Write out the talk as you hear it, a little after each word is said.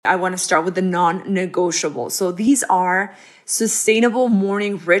I want to start with the non-negotiable. So these are sustainable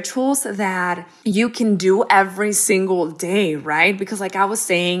morning rituals that you can do every single day, right? Because like I was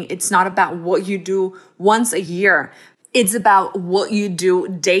saying, it's not about what you do once a year. It's about what you do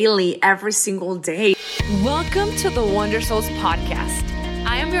daily, every single day. Welcome to the Wonder Souls podcast.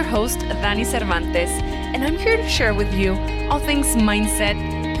 I am your host, Dani Cervantes, and I'm here to share with you all things mindset,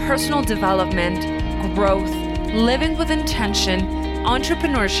 personal development, growth, living with intention,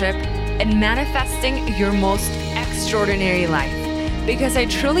 entrepreneurship, and manifesting your most extraordinary life. Because I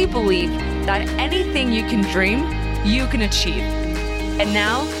truly believe that anything you can dream, you can achieve. And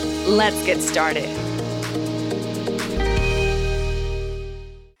now, let's get started.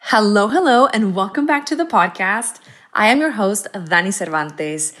 Hello, and welcome back to the podcast. I am your host, Dani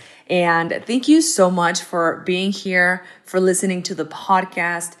Cervantes, and thank you so much for being here, for listening to the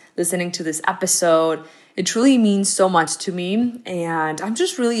podcast, listening to this episode. It truly means so much to me, and I'm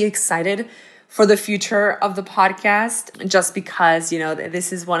just really excited for the future of the podcast, just because,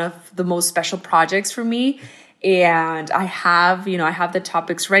 this is one of the most special projects for me. And I have the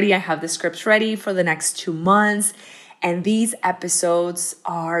topics ready. I have the scripts ready for the next 2 months. And these episodes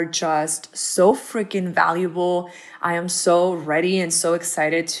are just so freaking valuable. I am so ready and so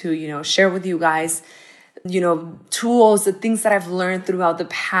excited to, share with you guys, tools, the things that I've learned throughout the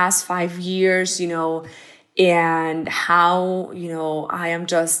past 5 years, and how, I am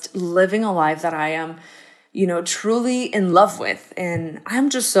just living a life that I am, truly in love with. And I'm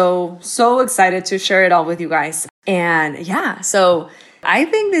just so excited to share it all with you guys. And yeah, so I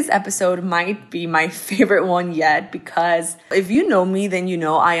think this episode might be my favorite one yet, because if you know me, then you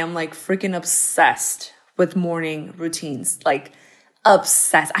know I am like freaking obsessed with morning routines, like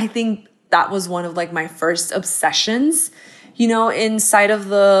obsessed. I think that was one of like my first obsessions, inside of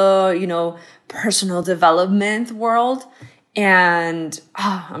the, personal development world. And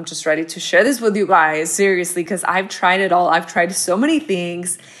I'm just ready to share this with you guys, seriously, because I've tried it all. I've tried so many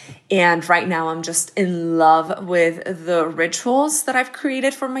things. And right now I'm just in love with the rituals that I've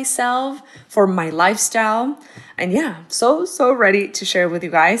created for myself, for my lifestyle. And yeah, so ready to share with you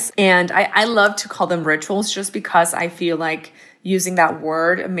guys. And I love to call them rituals just because I feel like using that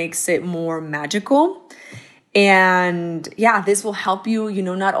word makes it more magical. And yeah, this will help you,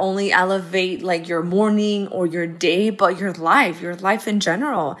 not only elevate like your morning or your day, but your life in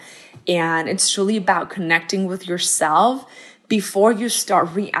general. And it's truly about connecting with yourself before you start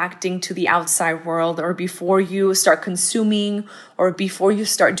reacting to the outside world, or before you start consuming, or before you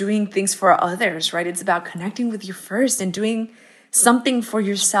start doing things for others, right? It's about connecting with you first and doing something for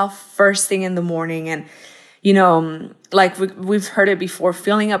yourself first thing in the morning. And like we've heard it before,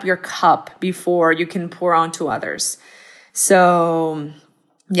 filling up your cup before you can pour onto others. So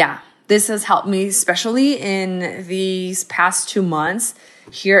yeah, this has helped me, especially in these past 2 months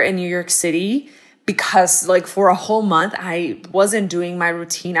here in New York City, because like for a whole month, I wasn't doing my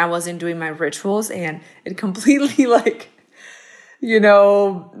routine. I wasn't doing my rituals, and it completely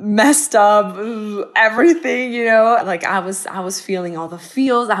messed up everything, like I was feeling all the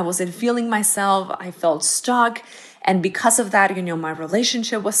feels. I wasn't feeling myself. I felt stuck. And because of that, my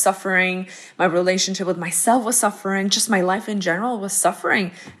relationship was suffering. My relationship with myself was suffering. Just my life in general was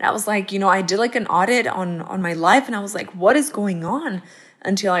suffering. And I was like, I did like an audit on my life, and I was like, what is going on?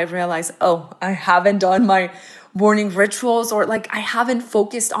 Until I realized, I haven't done my morning rituals, or like I haven't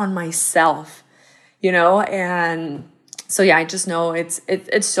focused on myself, and so yeah, I just know it's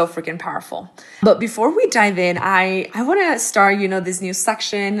so freaking powerful. But before we dive in, I want to start, this new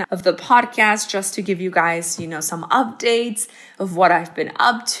section of the podcast, just to give you guys, some updates of what I've been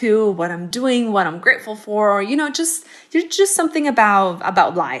up to, what I'm doing, what I'm grateful for, just something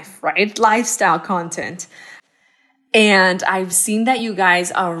about life, right? Lifestyle content. And I've seen that you guys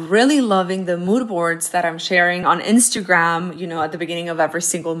are really loving the mood boards that I'm sharing on Instagram, at the beginning of every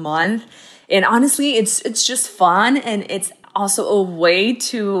single month. And honestly, it's just fun. And it's also a way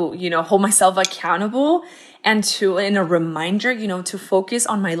to, hold myself accountable, and in a reminder, to focus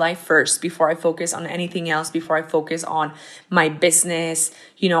on my life first before I focus on anything else, before I focus on my business,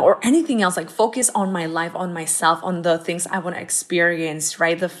 or anything else. Like focus on my life, on myself, on the things I want to experience,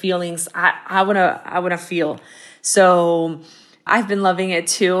 right? The feelings I want to feel. So I've been loving it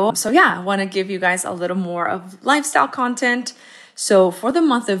too. So yeah, I want to give you guys a little more of lifestyle content. So for the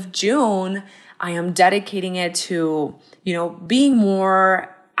month of June, I am dedicating it to, being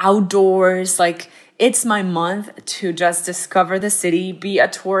more outdoors. Like it's my month to just discover the city, be a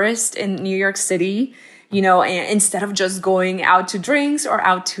tourist in New York City, and instead of just going out to drinks or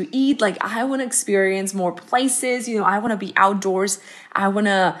out to eat, like I want to experience more places, I want to be outdoors. I want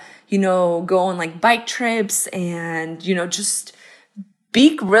to, go on like bike trips and, just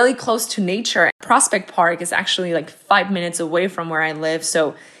be really close to nature. Prospect Park is actually like 5 minutes away from where I live.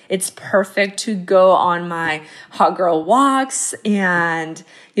 So it's perfect to go on my hot girl walks. And,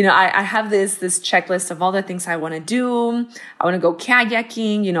 I have this checklist of all the things I want to do. I want to go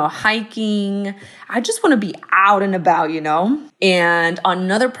kayaking, hiking. I just want to be out and about, And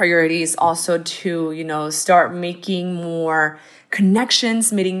another priority is also to, start making more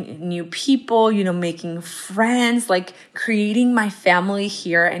connections, meeting new people, making friends, like creating my family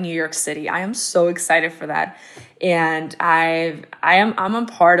here in New York City. I am so excited for that. And I'm a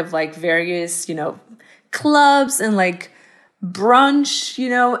part of like various, clubs and like brunch,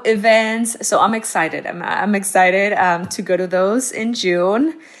 events. So I'm excited. I'm excited to go to those in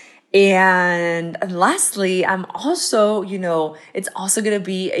June. And lastly, I'm also, it's also going to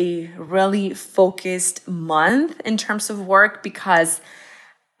be a really focused month in terms of work because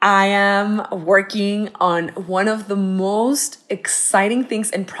I am working on one of the most exciting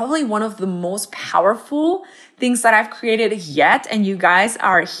things and probably one of the most powerful things that I've created yet. And you guys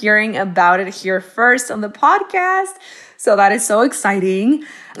are hearing about it here first on the podcast. So that is so exciting.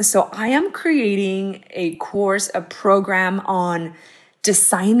 So I am creating a course, a program on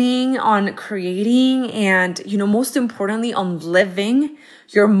designing, on creating, and, most importantly, on living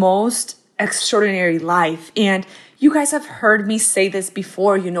your most extraordinary life. And you guys have heard me say this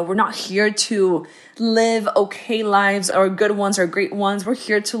before, we're not here to live okay lives or good ones or great ones. We're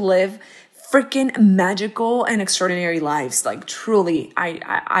here to live freaking magical and extraordinary lives. Like truly,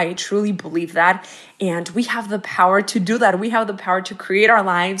 I truly believe that. And we have the power to do that. We have the power to create our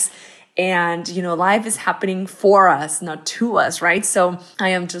lives. And, life is happening for us, not to us, right? So I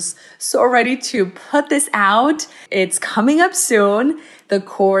am just so ready to put this out. It's coming up soon. The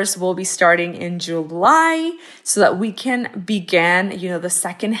course will be starting in July so that we can begin, the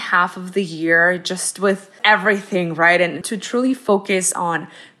second half of the year just with everything, right? And to truly focus on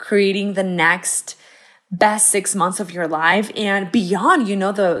creating the next best 6 months of your life and beyond,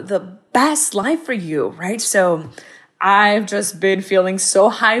 the best life for you, right? So I've just been feeling so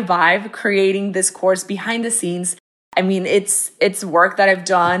high vibe creating this course behind the scenes. I mean, it's work that I've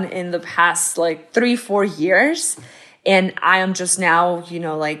done in the past like 3-4 years. And I am just now,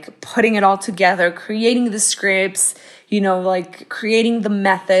 like putting it all together, creating the scripts, like creating the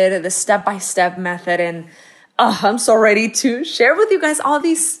method, the step-by-step method. And I'm so ready to share with you guys all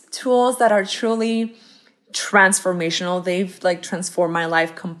these tools that are truly transformational. They've like transformed my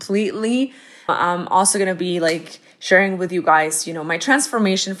life completely. I'm also going to be like sharing with you guys, my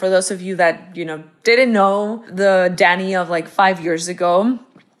transformation for those of you that, didn't know the Dani of like 5 years ago.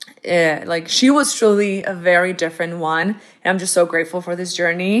 Like she was truly a very different one. And I'm just so grateful for this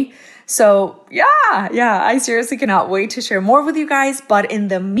journey. So yeah, I seriously cannot wait to share more with you guys. But in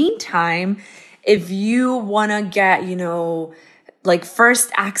the meantime, if you want to get, like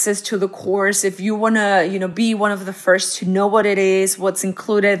first access to the course, if you want to, be one of the first to know what it is, what's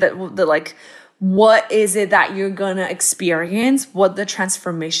included, the like, what is it that you're going to experience, what the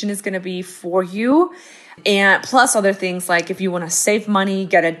transformation is going to be for you. And plus other things like if you want to save money,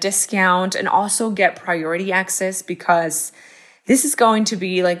 get a discount, and also get priority access because this is going to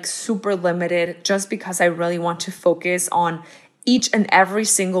be like super limited just because I really want to focus on each and every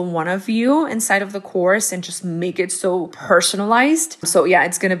single one of you inside of the course and just make it so personalized. So yeah,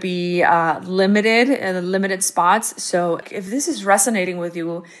 it's going to be limited spots. So if this is resonating with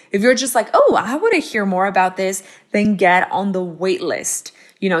you, if you're just like, oh, I want to hear more about this, then get on the wait list,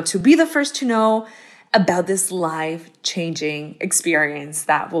 to be the first to know about this life-changing experience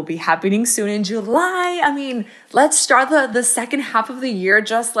that will be happening soon in July. I mean, let's start the second half of the year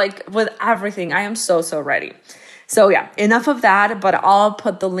just like with everything. I am so ready. So yeah, enough of that, but I'll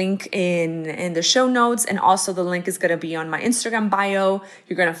put the link in the show notes, and also the link is going to be on my Instagram bio.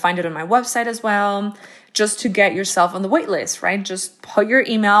 You're going to find it on my website as well, just to get yourself on the wait list, right? Just put your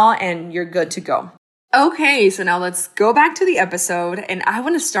email and you're good to go. Okay, so now let's go back to the episode, and I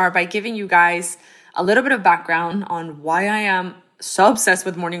want to start by giving you guys a little bit of background on why I am so obsessed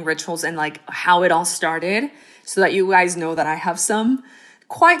with morning rituals and like how it all started, so that you guys know that I have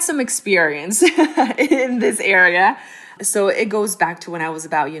quite some experience in this area. So it goes back to when I was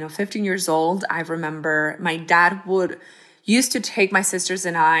about, 15 years old. I remember my dad used to take my sisters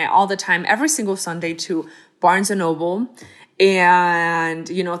and I all the time, every single Sunday, to Barnes & Noble. And,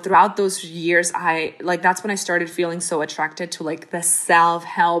 throughout those years, that's when I started feeling so attracted to like the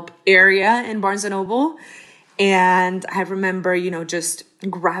self-help area in Barnes & Noble. And I remember, just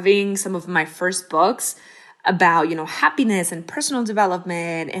grabbing some of my first books about, happiness and personal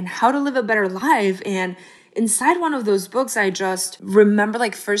development and how to live a better life. And inside one of those books, I just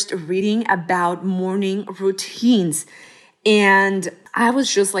remember first reading about morning routines. And I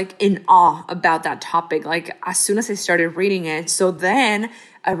was just like in awe about that topic, like as soon as I started reading it. So then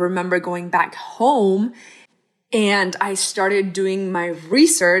I remember going back home and I started doing my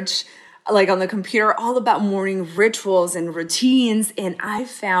research like on the computer all about morning rituals and routines. And I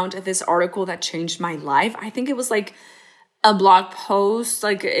found this article that changed my life. I think it was like a blog post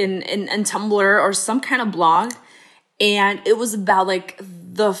like in Tumblr or some kind of blog. And it was about like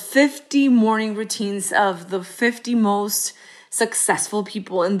the 50 morning routines of the 50 most successful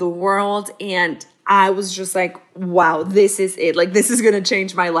people in the world. And I was just like, wow, this is it. Like, this is going to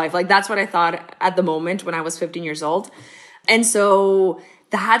change my life. Like, that's what I thought at the moment when I was 15 years old. And so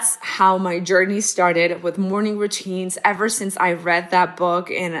that's how my journey started with morning routines ever since I read that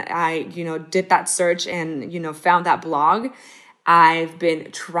book and I, did that search and, found that blog. I've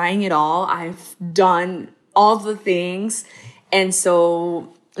been trying it all. I've done all the things. And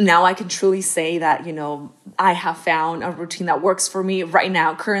so now I can truly say that, I have found a routine that works for me right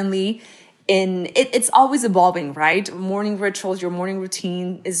now, currently. And it's always evolving, right? Morning rituals, your morning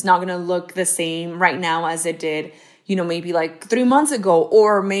routine is not going to look the same right now as it did, maybe like 3 months ago,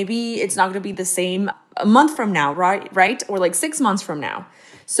 or maybe it's not going to be the same a month from now, right? Or like 6 months from now.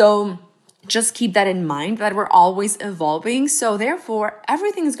 So just keep that in mind, that we're always evolving. So therefore,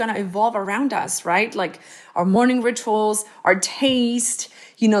 everything is going to evolve around us, right? Like our morning rituals, our taste,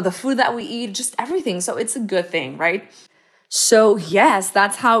 the food that we eat, just everything. So it's a good thing, right? So yes,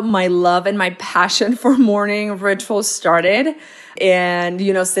 that's how my love and my passion for morning rituals started. And,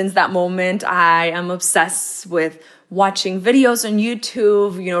 since that moment, I am obsessed with watching videos on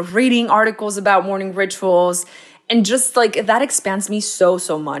YouTube, reading articles about morning rituals. And just like that expands me so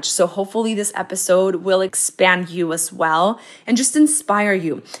much. So hopefully this episode will expand you as well and just inspire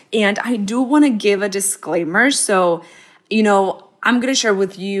you. And I do want to give a disclaimer. So, I'm going to share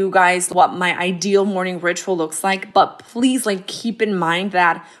with you guys what my ideal morning ritual looks like, but please keep in mind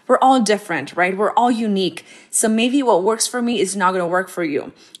that we're all different, right? We're all unique. So maybe what works for me is not going to work for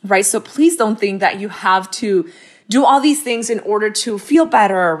you, right? So please don't think that you have to do all these things in order to feel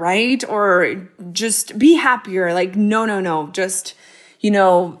better, right? Or just be happier. No. Just,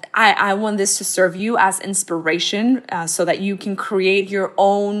 I want this to serve you as inspiration so that you can create your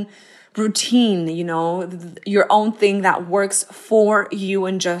own routine, your own thing that works for you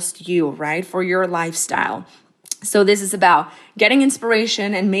and just you, right? For your lifestyle. So this is about getting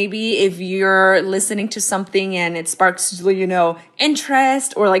inspiration, and maybe if you're listening to something and it sparks,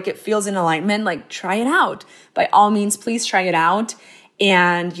 interest or it feels in alignment, try it out. By all means, please try it out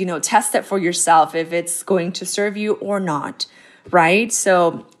and, test it for yourself if it's going to serve you or not, right?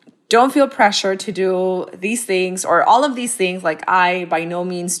 So don't feel pressure to do these things or all of these things. I by no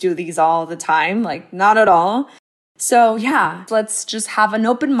means do these all the time, not at all. So yeah, let's just have an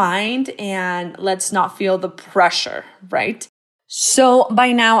open mind and let's not feel the pressure, right? So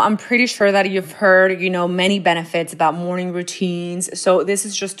by now, I'm pretty sure that you've heard, many benefits about morning routines. So this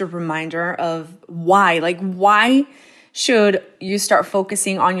is just a reminder of why, why should you start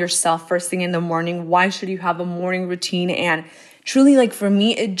focusing on yourself first thing in the morning? Why should you have a morning routine? And truly, for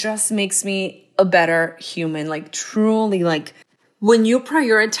me, it just makes me a better human. Truly, when you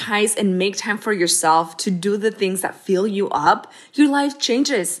prioritize and make time for yourself to do the things that fill you up, your life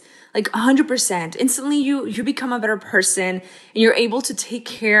changes 100%. Instantly, you become a better person and you're able to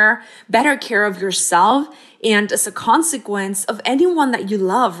take better care of yourself. And as a consequence of anyone that you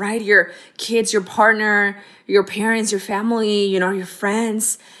love, right? Your kids, your partner, your parents, your family, your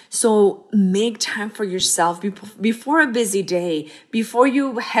friends. So make time for yourself before a busy day, before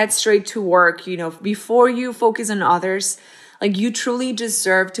you head straight to work, before you focus on others. You truly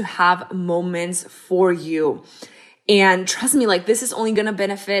deserve to have moments for you. And trust me, this is only going to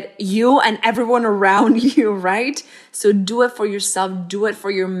benefit you and everyone around you, right? So do it for yourself. Do it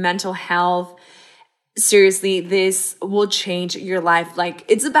for your mental health. Seriously, this will change your life.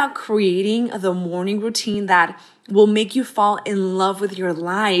 It's about creating the morning routine that will make you fall in love with your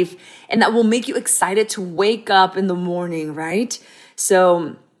life and that will make you excited to wake up in the morning, right?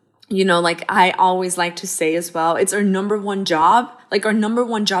 So, I always like to say as well, it's our number one job. Our number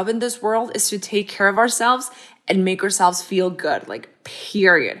one job in this world is to take care of ourselves and make ourselves feel good,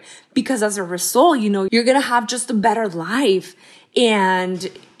 period. Because as a result, you're going to have just a better life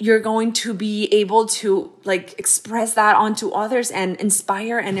and you're going to be able to express that onto others and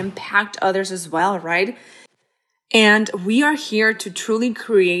inspire and impact others as well, right? And we are here to truly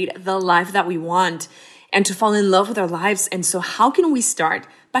create the life that we want and to fall in love with our lives. And so how can we start?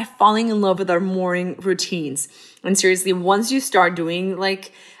 By falling in love with our morning routines. And seriously, once you start doing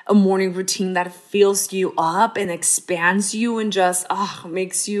a morning routine that fills you up and expands you and just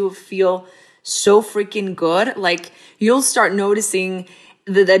makes you feel so freaking good. Like you'll start noticing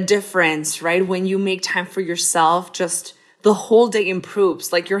the difference, right? When you make time for yourself, just the whole day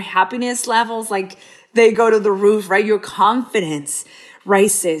improves. Like your happiness levels, like they go to the roof, right? Your confidence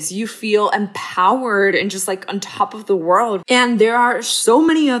rises. You feel empowered and just like on top of the world. And there are so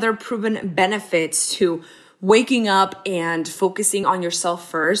many other proven benefits to waking up and focusing on yourself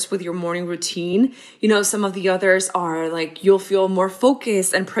first with your morning routine. You know, some of the others are like you'll feel more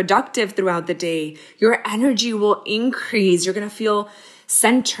focused and productive throughout the day. Your energy will increase. You're going to feel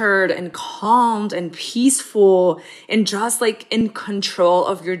centered and calmed and peaceful and just like in control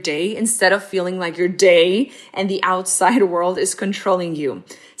of your day instead of feeling like your day and the outside world is controlling you.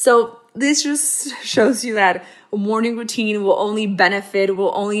 So this just shows you that a morning routine will only benefit,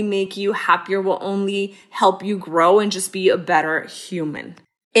 will only make you happier, will only help you grow and just be a better human.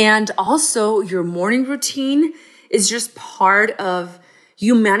 And also your morning routine is just part of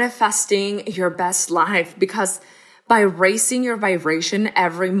you manifesting your best life, because by raising your vibration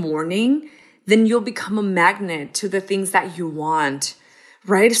every morning, then you'll become a magnet to the things that you want,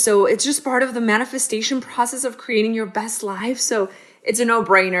 right? So it's just part of the manifestation process of creating your best life. So it's a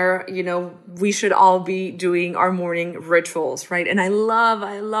no-brainer. You know, we should all be doing our morning rituals, right? And I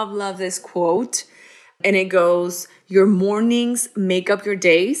love this quote. And it goes, your mornings make up your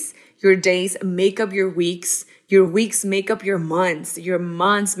days make up your weeks make up your months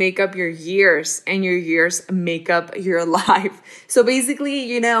make up your years, and your years make up your life. So basically,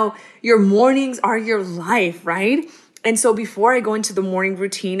 you know, your mornings are your life, right? And so before I go into the morning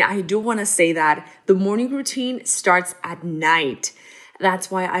routine, I do want to say that the morning routine starts at night.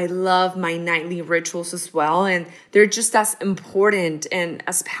 That's why I love my nightly rituals as well. And they're just as important and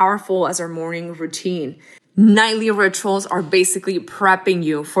as powerful as our morning routine. Nightly rituals are basically prepping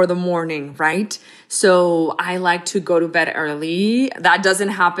you for the morning, right? So I like to go to bed early. That doesn't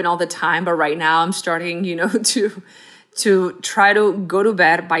happen all the time, but right now I'm starting, you know, to try to go to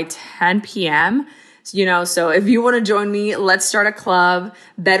bed by 10 p.m. You know, so if you want to join me, let's start a club,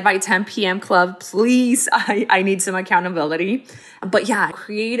 bed by 10 p.m. club, please. I need some accountability. But yeah,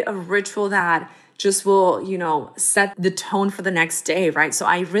 create a ritual that just will, you know, set the tone for the next day, right? So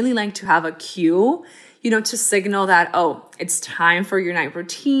I really like to have a cue, you know, to signal that, oh, it's time for your night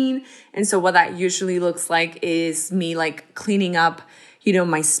routine. And so what that usually looks like is me like cleaning up, you know,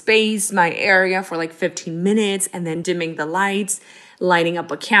 my space, my area for like 15 minutes and then dimming the lights, lighting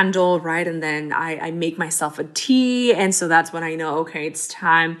up a candle, right? And then I make myself a tea. And so that's when I know, okay, it's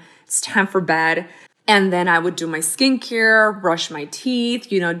time for bed. And then I would do my skincare, brush my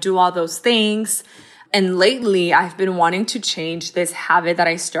teeth, you know, do all those things. And lately, I've been wanting to change this habit that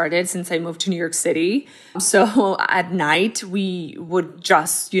I started since I moved to New York City. So at night, we would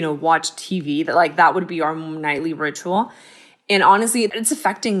just, you know, watch TV. That would be our nightly ritual. And honestly, it's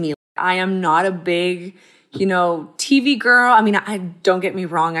affecting me. I am not a big, you know, TV girl. I mean, I don't get me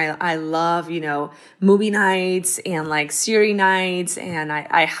wrong. I love, you know, movie nights and like series nights, and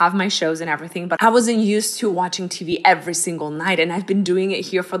I have my shows and everything, but I wasn't used to watching TV every single night. And I've been doing it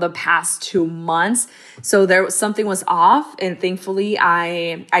here for the past 2 months. So something was off. And thankfully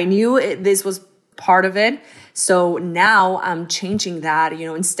I knew this was part of it. So now I'm changing that, you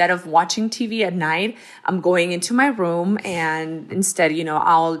know, instead of watching TV at night, I'm going into my room and instead, you know,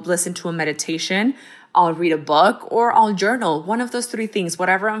 I'll listen to a meditation, I'll read a book, or I'll journal. One of those 3 things,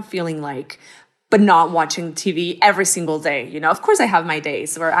 whatever I'm feeling like, but not watching TV every single day. You know, of course I have my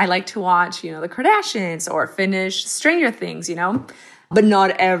days where I like to watch, you know, the Kardashians or finish Stranger Things, you know, but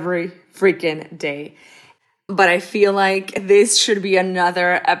not every freaking day. But I feel like this should be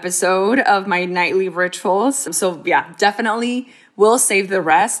another episode of my nightly rituals. So yeah, definitely we'll save the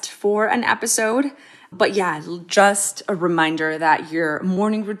rest for an episode. But yeah, just a reminder that your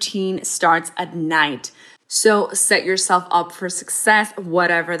morning routine starts at night. So set yourself up for success,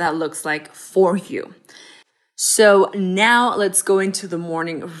 whatever that looks like for you. So now let's go into the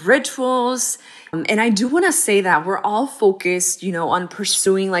morning rituals. And I do want to say that we're all focused, you know, on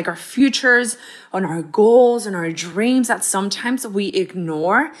pursuing like our futures, on our goals and our dreams, that sometimes we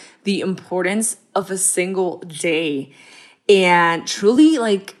ignore the importance of a single day. And truly,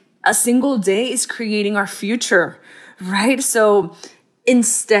 like, a single day is creating our future, right? So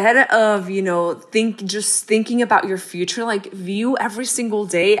instead of, you know, thinking about your future, like view every single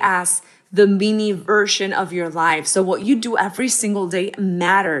day as the mini version of your life. So what you do every single day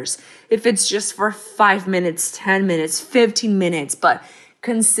matters. If it's just for 5 minutes, 10 minutes, 15 minutes, but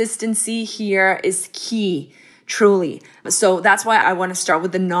consistency here is key. truly. So that's why I want to start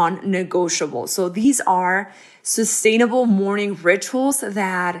with the non-negotiable. So these are sustainable morning rituals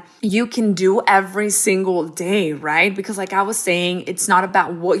that you can do every single day, right? Because like I was saying, it's not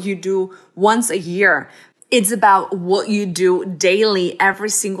about what you do once a year. It's about what you do daily, every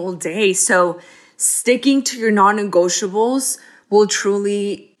single day. So sticking to your non-negotiables will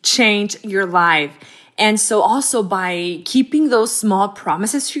truly change your life. And so also by keeping those small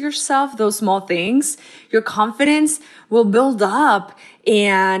promises to yourself, those small things, your confidence will build up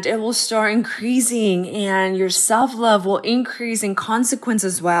and it will start increasing and your self-love will increase in consequence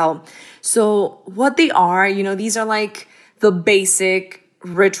as well. So what they are, these are like the basic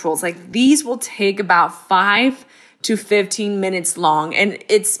rituals. Like these will take about 5 to 15 minutes long. And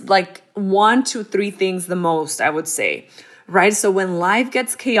it's like 1 to 3 things the most, I would say. Right? So when life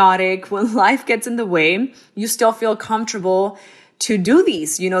gets chaotic, when life gets in the way, you still feel comfortable to do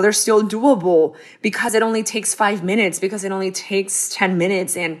these. They're still doable because it only takes 5 minutes, because it only takes 10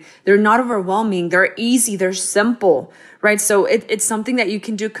 minutes, and they're not overwhelming. They're easy. They're simple, right? So it's something that you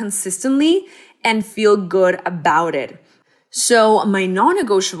can do consistently and feel good about it. So my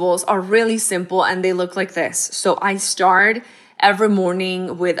non-negotiables are really simple and they look like this. So I start every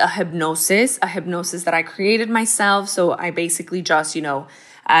morning with a hypnosis that I created myself. So I basically just,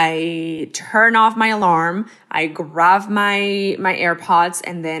 I turn off my alarm, I grab my AirPods,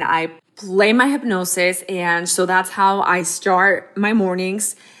 and then I play my hypnosis. And so that's how I start my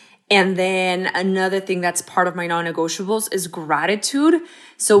mornings. And then another thing that's part of my non-negotiables is gratitude.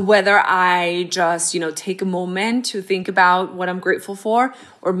 So whether I just, take a moment to think about what I'm grateful for,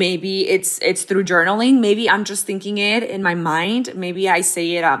 or maybe it's through journaling. Maybe I'm just thinking it in my mind. Maybe I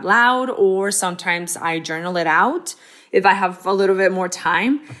say it out loud, or sometimes I journal it out if I have a little bit more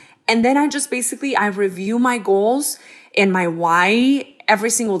time. And then I review my goals and my why every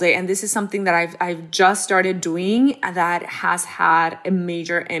single day. And this is something that I've just started doing that has had a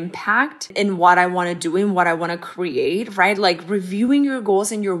major impact in what I want to do and what I want to create, right? Like reviewing your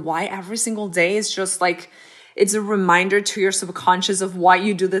goals and your why every single day is just like, it's a reminder to your subconscious of why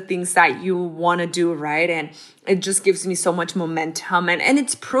you do the things that you want to do, right? And it just gives me so much momentum and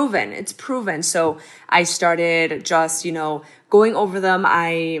it's proven. So I started just, going over them.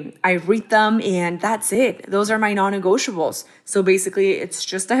 I read them and that's it. Those are my non-negotiables. So basically it's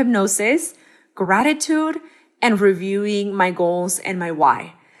just a hypnosis, gratitude, and reviewing my goals and my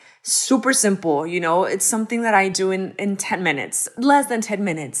why. Super simple, it's something that I do in 10 minutes, less than 10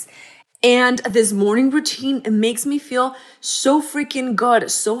 minutes. And this morning routine, it makes me feel so freaking good,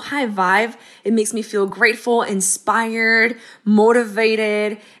 so high vibe. It makes me feel grateful, inspired,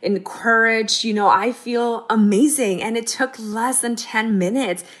 motivated, encouraged. I feel amazing. And it took less than 10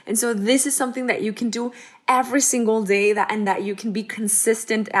 minutes. And so this is something that you can do every single day that you can be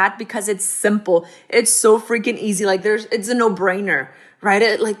consistent at because it's simple. It's so freaking easy. Like it's a no-brainer, right?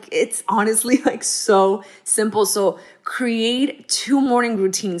 It's honestly so simple. So create 2 morning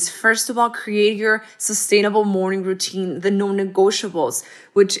routines. First of all, create your sustainable morning routine, the non-negotiables,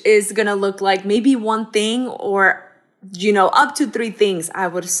 which is going to look like maybe 1 thing or, up to 3 things, I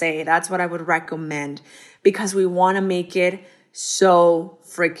would say. That's what I would recommend because we want to make it so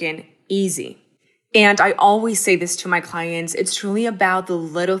freaking easy. And I always say this to my clients. It's truly about the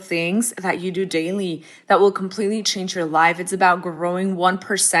little things that you do daily that will completely change your life. It's about growing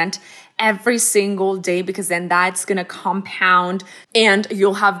 1% every single day because then that's going to compound and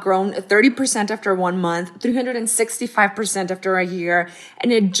you'll have grown 30% after 1 month, 365% after a year,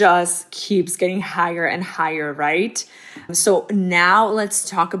 and it just keeps getting higher and higher, right? So now let's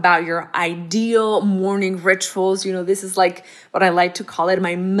talk about your ideal morning rituals. This is like what I like to call it,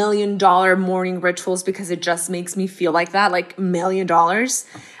 my $1 million morning rituals, because it just makes me feel like that, like $1 million.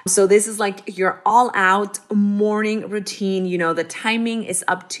 So this is like your all out morning routine. The timing is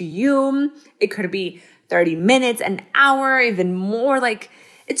up to you. It could be 30 minutes, an hour, even more. Like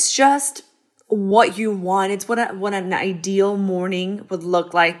it's just what you want. It's what an ideal morning would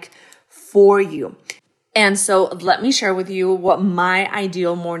look like for you. And so let me share with you what my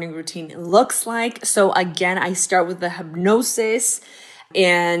ideal morning routine looks like. So again, I start with the hypnosis.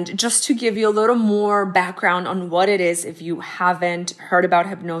 And just to give you a little more background on what it is, if you haven't heard about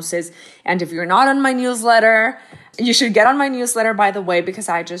hypnosis, and if you're not on my newsletter, you should get on my newsletter, by the way, because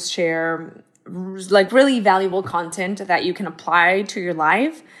I just share like really valuable content that you can apply to your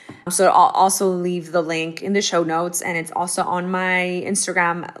life. So I'll also leave the link in the show notes, and it's also on my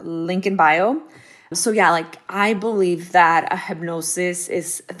Instagram link in bio. So yeah, like I believe that a hypnosis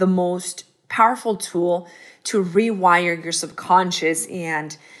is the most powerful tool to rewire your subconscious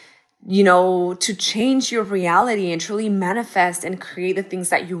and, to change your reality and truly manifest and create the things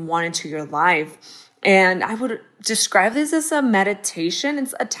that you want into your life. And I would describe this as a meditation.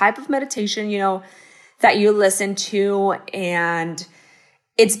 It's a type of meditation, that you listen to, and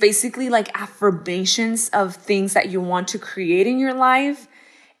it's basically like affirmations of things that you want to create in your life.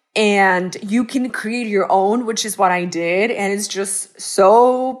 And you can create your own, which is what I did. And it's just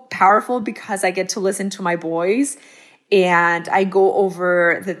so powerful because I get to listen to my boys and I go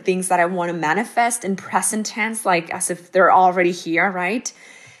over the things that I want to manifest in present tense, like as if they're already here, right?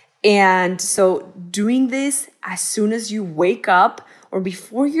 And so doing this as soon as you wake up or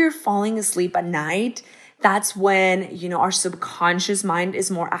before you're falling asleep at night, that's when, our subconscious mind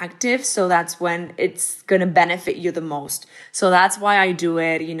is more active. So that's when it's going to benefit you the most. So that's why I do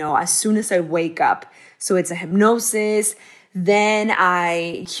it, as soon as I wake up. So it's a hypnosis. Then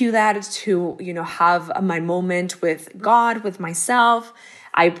I cue that to, have my moment with God, with myself.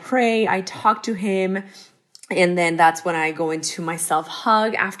 I pray, I talk to him. And then that's when I go into my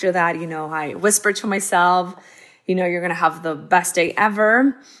self-hug. After that, I whisper to myself, you're going to have the best day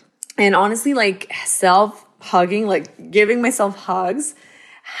ever. And honestly, like self-hugging, like giving myself hugs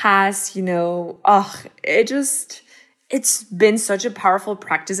has, it's been such a powerful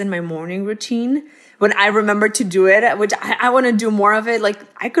practice in my morning routine. When I remember to do it, which I want to do more of it, like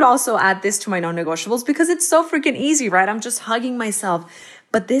I could also add this to my non-negotiables because it's so freaking easy, right? I'm just hugging myself.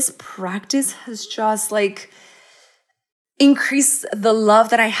 But this practice has just increased the love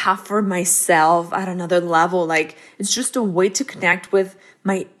that I have for myself at another level. Like it's just a way to connect with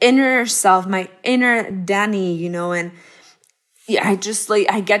my inner self, my inner Danny, and yeah,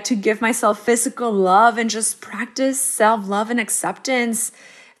 I get to give myself physical love and just practice self-love and acceptance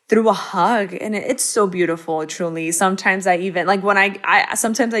through a hug. And it's so beautiful, truly. Sometimes I even,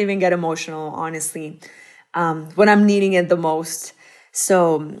 sometimes I even get emotional, honestly, when I'm needing it the most.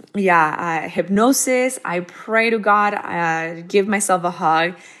 So yeah, hypnosis, I pray to God, I give myself a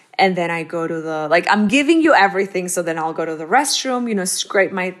hug, and then I go to I'm giving you everything. So then I'll go to the restroom,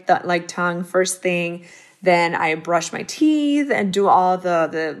 scrape my tongue first thing. Then I brush my teeth and do all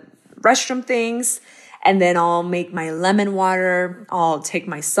the restroom things. And then I'll make my lemon water. I'll take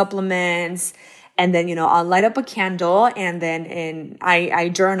my supplements. And then, I'll light up a candle and then I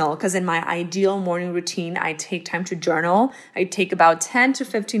journal, because in my ideal morning routine, I take time to journal. I take about 10 to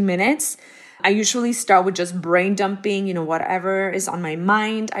 15 minutes. I usually start with just brain dumping, whatever is on my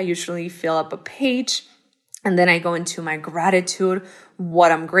mind. I usually fill up a page and then I go into my gratitude,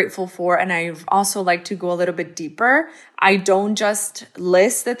 what I'm grateful for. And I also like to go a little bit deeper. I don't just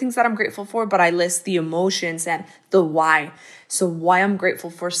list the things that I'm grateful for, but I list the emotions and the why. So why I'm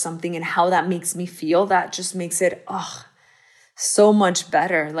grateful for something and how that makes me feel, that just makes it, so much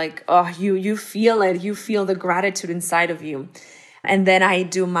better. Like, you feel it. You feel the gratitude inside of you. And then I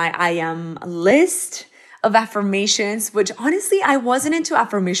do my I am list of affirmations, which honestly, I wasn't into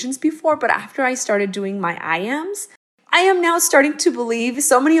affirmations before, but after I started doing my I am now starting to believe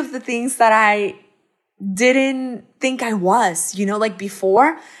so many of the things that I didn't think I was, like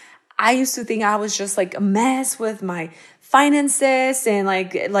before, I used to think I was just like a mess with my finances and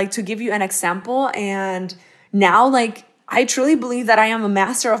like to give you an example. And now I truly believe that I am a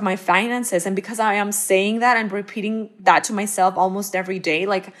master of my finances. And because I am saying that and repeating that to myself almost every day,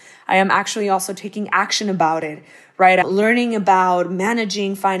 I am actually also taking action about it, right? I'm learning about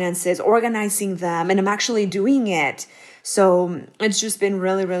managing finances, organizing them, and I'm actually doing it. So it's just been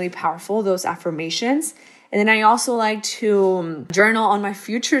really, really powerful, those affirmations. And then I also like to journal on my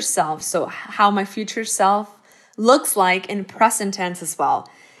future self. So how my future self looks like in present tense as well.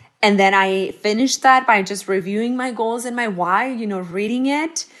 And then I finish that by just reviewing my goals and my why, reading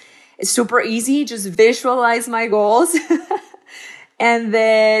it. It's super easy. Just visualize my goals. And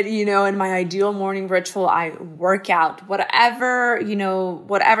then, in my ideal morning ritual, I work out whatever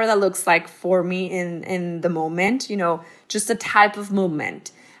that looks like for me in the moment, just a type of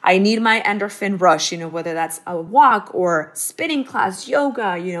movement. I need my endorphin rush, whether that's a walk or spinning class,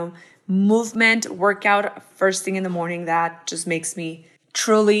 yoga, movement, workout first thing in the morning. That just makes me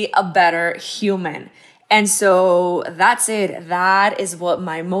truly a better human. And so that's it. That is what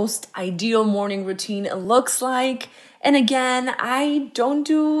my most ideal morning routine looks like. And again, I don't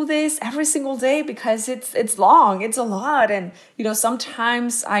do this every single day because it's long, it's a lot. And,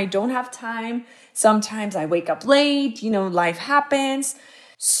 sometimes I don't have time. Sometimes I wake up late, life happens.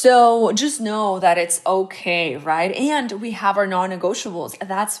 So just know that it's okay, right? And we have our non-negotiables.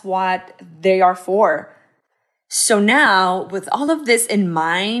 That's what they are for. So now, with all of this in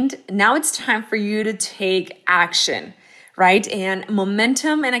mind, now it's time for you to take action, right? And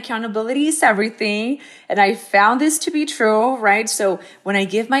momentum and accountability is everything. And I found this to be true, right? So when I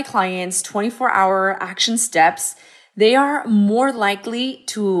give my clients 24-hour action steps, they are more likely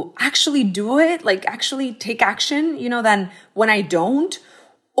to actually do it, like actually take action, than when I don't,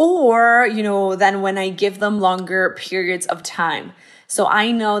 or, than when I give them longer periods of time. So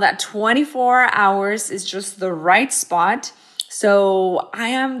I know that 24 hours is just the right spot. So I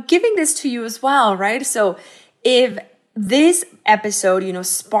am giving this to you as well, right? So if this episode,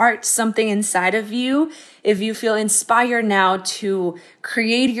 sparked something inside of you, if you feel inspired now to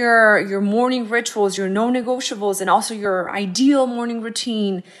create your morning rituals, your non-negotiables, and also your ideal morning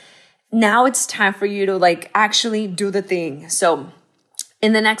routine, now it's time for you to actually do the thing. So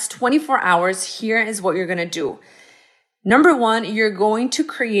in the next 24 hours, here is what you're going to do. Number one, you're going to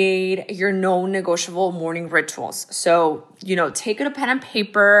create your non-negotiable morning rituals. So, take a pen and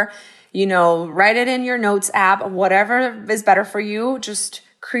paper, write it in your notes app, whatever is better for you. Just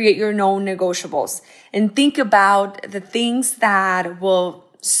create your non-negotiables and think about the things that will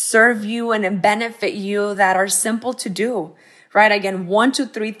serve you and benefit you that are simple to do, right? Again, 1 to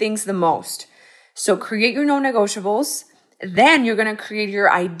 3 things the most. So create your non-negotiables. Then you're going to create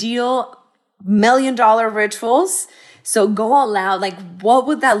your ideal $1 million rituals. So go all out. What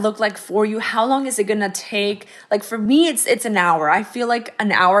would that look like for you? How long is it going to take? For me, it's an hour. I feel like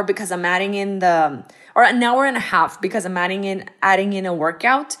an hour because I'm adding in or an hour and a half because I'm adding in a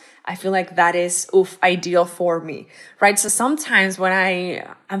workout. I feel like that is ideal for me, right? So sometimes when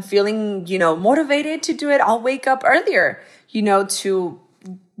I'm feeling, motivated to do it, I'll wake up earlier, to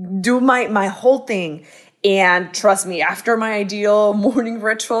do my whole thing. And trust me, after my ideal morning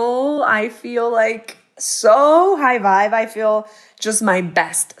ritual, I feel like so high vibe. I feel just my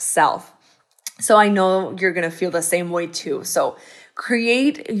best self. So I know you're going to feel the same way too. So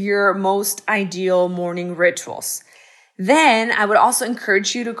create your most ideal morning rituals. Then I would also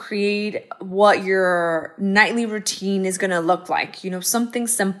encourage you to create what your nightly routine is going to look like. Something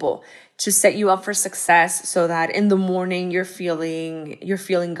simple to set you up for success so that in the morning you're feeling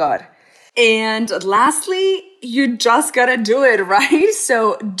good. And lastly, you just gotta do it, right?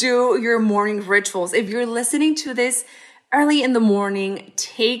 So do your morning rituals. If you're listening to this early in the morning,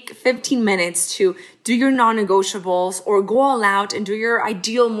 take 15 minutes to do your non-negotiables or go all out and do your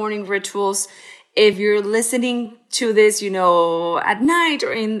ideal morning rituals. If you're listening to this, at night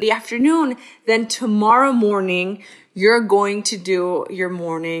or in the afternoon, then tomorrow morning, you're going to do your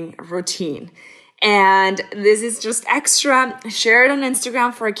morning routine. And this is just extra. Share it on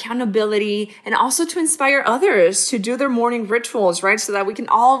Instagram for accountability and also to inspire others to do their morning rituals, right? So that we can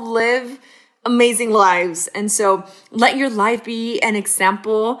all live amazing lives. And so let your life be an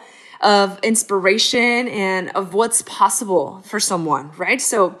example of inspiration and of what's possible for someone, right?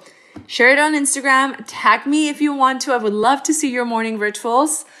 So share it on Instagram. Tag me if you want to. I would love to see your morning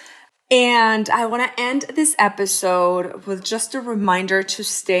rituals. And I want to end this episode with just a reminder to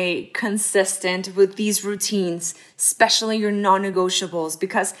stay consistent with these routines, especially your non-negotiables,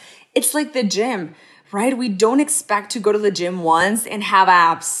 because it's like the gym, right? We don't expect to go to the gym once and have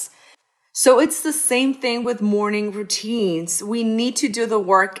abs. So it's the same thing with morning routines. We need to do the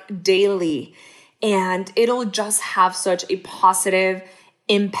work daily, and it'll just have such a positive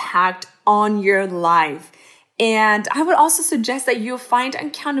impact on your life. And I would also suggest that you find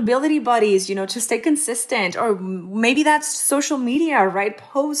accountability buddies, to stay consistent, or maybe that's social media, right?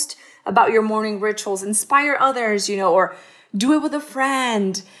 Post about your morning rituals, inspire others, or do it with a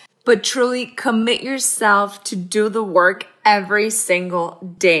friend, but truly commit yourself to do the work every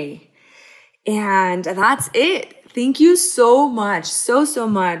single day. And that's it. Thank you so much, so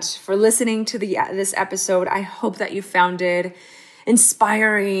much for listening to this episode. I hope that you found it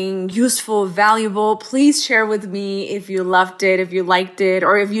inspiring, useful, valuable. Please share with me if you loved it, if you liked it,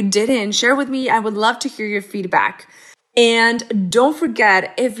 or if you didn't. Share with me. I would love to hear your feedback. And don't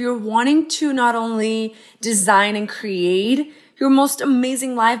forget, if you're wanting to not only design and create your most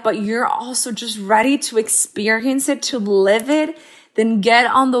amazing life, but you're also just ready to experience it, to live it, then get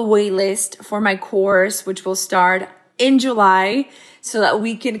on the wait list for my course, which will start in July, so that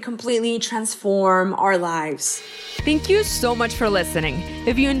we can completely transform our lives. Thank you so much for listening.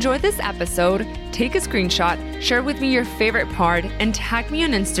 If you enjoyed this episode, take a screenshot, share with me your favorite part, and tag me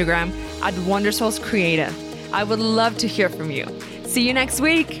on Instagram at WonderSoulsCreative. I would love to hear from you. See you next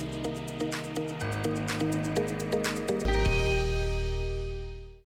week.